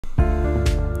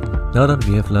Now that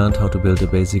we have learned how to build a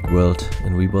basic world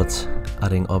in Webots,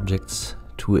 adding objects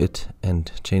to it and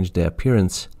change their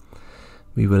appearance,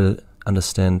 we will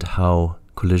understand how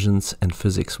collisions and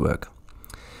physics work.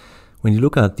 When you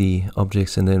look at the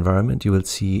objects in the environment, you will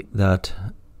see that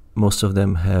most of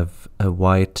them have a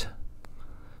white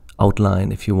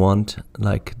outline, if you want,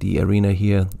 like the arena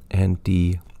here and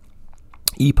the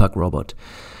I.1 robot.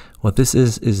 What this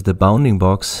is the bounding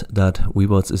box that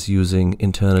Webots is using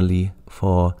internally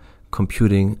for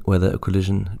computing whether a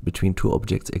collision between two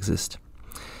objects exists.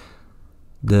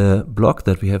 The block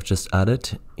that we have just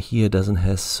added here doesn't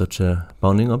have such a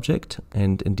bounding object,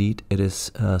 and indeed it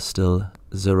is still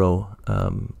zero,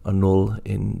 a null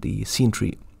in the scene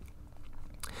tree.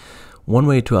 One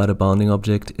way to add a bounding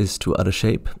object is to add a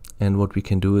shape, and what we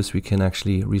can do is we can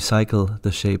actually recycle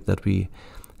the shape that we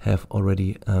have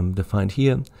already defined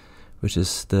here, which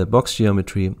is the box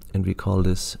geometry, and we call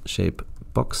this shape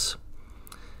box.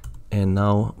 And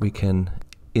now we can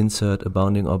insert a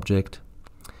bounding object,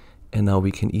 and now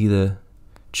we can either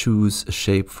choose a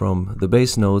shape from the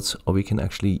base nodes, or we can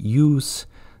actually use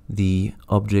the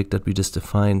object that we just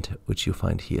defined, which you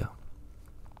find here.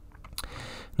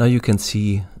 Now you can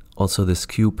see also this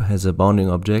cube has a bounding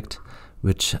object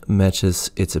which matches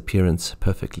its appearance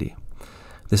perfectly.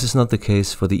 This is not the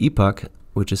case for the I.1,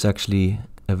 which is actually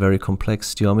a very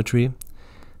complex geometry,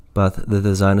 but the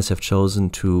designers have chosen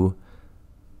to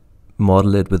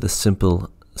model it with a simple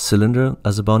cylinder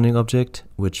as a bounding object,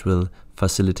 which will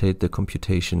facilitate the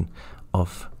computation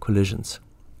of collisions.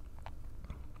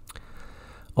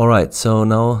 Alright, so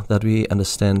now that we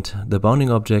understand the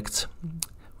bounding objects,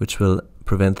 which will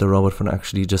prevent the robot from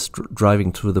actually just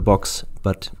driving through the box,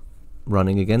 but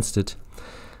running against it,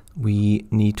 we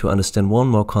need to understand one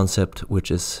more concept,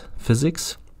 which is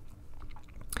physics.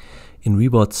 In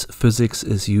Webots, physics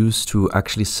is used to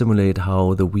actually simulate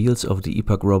how the wheels of the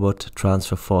I.1 robot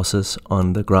transfer forces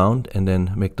on the ground and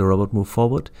then make the robot move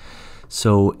forward.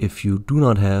 So if you do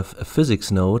not have a physics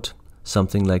node,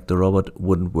 something like the robot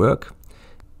wouldn't work.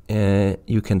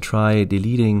 You can try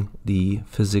deleting the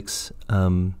physics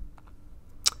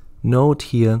node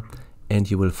here, and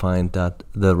you will find that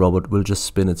the robot will just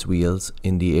spin its wheels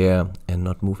in the air and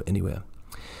not move anywhere.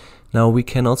 Now we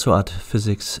can also add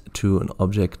physics to an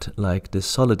object like this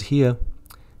solid here.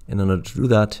 In order to do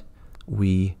that,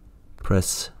 we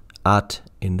press add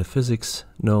in the physics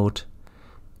node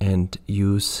and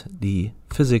use the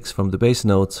physics from the base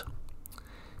nodes.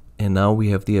 And now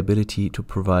we have the ability to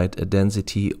provide a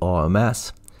density or a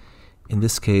mass. In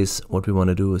this case, what we want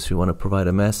to do is we want to provide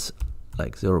a mass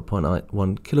like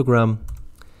 0.1 kilogram.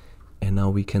 And now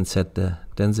we can set the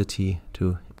density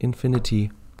to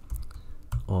infinity,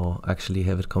 or actually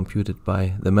have it computed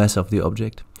by the mass of the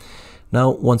object.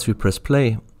 Now once we press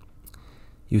play,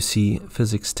 you see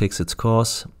physics takes its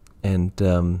course, and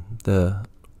the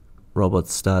robot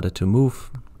started to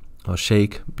move or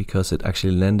shake because it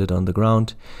actually landed on the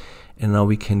ground. And now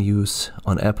we can use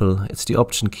on Apple, it's the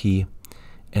option key,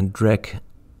 and drag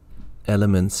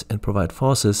elements and provide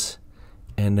forces.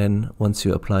 And then once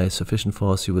you apply sufficient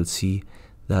force, you will see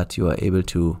that you are able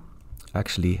to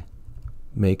actually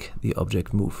make the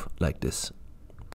object move like this.